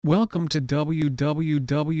Welcome to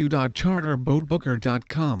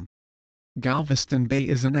www.charterboatbooker.com. Galveston Bay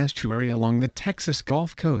is an estuary along the Texas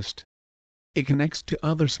Gulf Coast. It connects to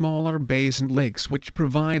other smaller bays and lakes which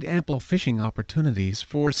provide ample fishing opportunities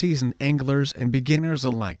for seasoned anglers and beginners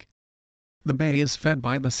alike. The bay is fed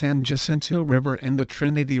by the San Jacinto River and the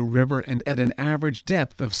Trinity River, and at an average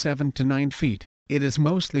depth of 7 to 9 feet, it is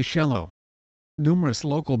mostly shallow. Numerous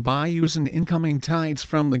local bayous and incoming tides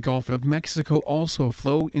from the Gulf of Mexico also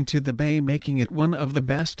flow into the bay, making it one of the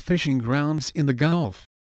best fishing grounds in the Gulf.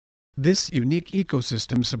 This unique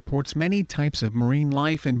ecosystem supports many types of marine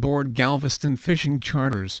life, and aboard Galveston Fishing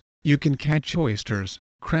charters, you can catch oysters,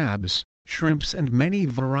 crabs, shrimps and many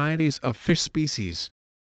varieties of fish species.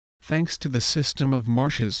 Thanks to the system of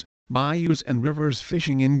marshes, bayous and rivers,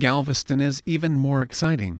 fishing in Galveston is even more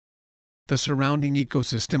exciting. The surrounding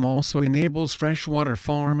ecosystem also enables freshwater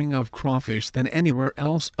farming of crawfish than anywhere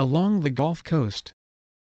else along the Gulf Coast.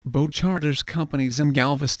 Boat charters companies in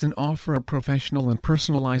Galveston offer a professional and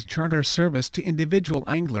personalized charter service to individual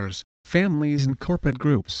anglers, families and corporate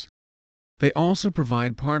groups. They also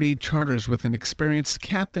provide party charters with an experienced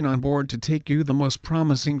captain on board to take you the most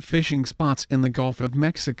promising fishing spots in the Gulf of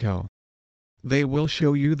Mexico. They will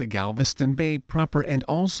show you the Galveston Bay proper and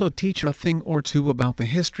also teach a thing or two about the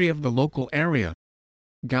history of the local area.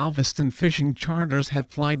 Galveston Fishing charters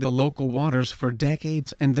have plied the local waters for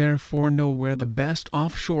decades and therefore know where the best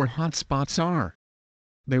offshore hotspots are.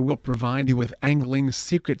 They will provide you with angling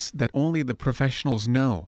secrets that only the professionals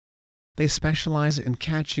know. They specialize in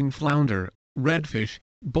catching flounder, redfish,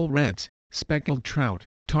 bull reds, speckled trout,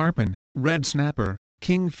 tarpon, red snapper,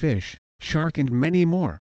 kingfish, shark and many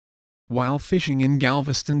more. While fishing in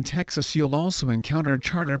Galveston, Texas, you'll also encounter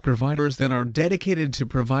charter providers that are dedicated to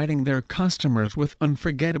providing their customers with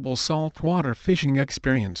unforgettable saltwater fishing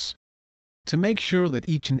experience. To make sure that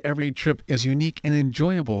each and every trip is unique and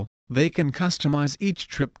enjoyable, they can customize each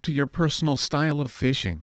trip to your personal style of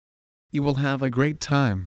fishing. You will have a great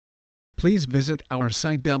time. Please visit our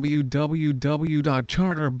site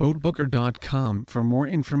www.charterboatbooker.com for more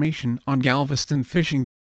information on Galveston Fishing.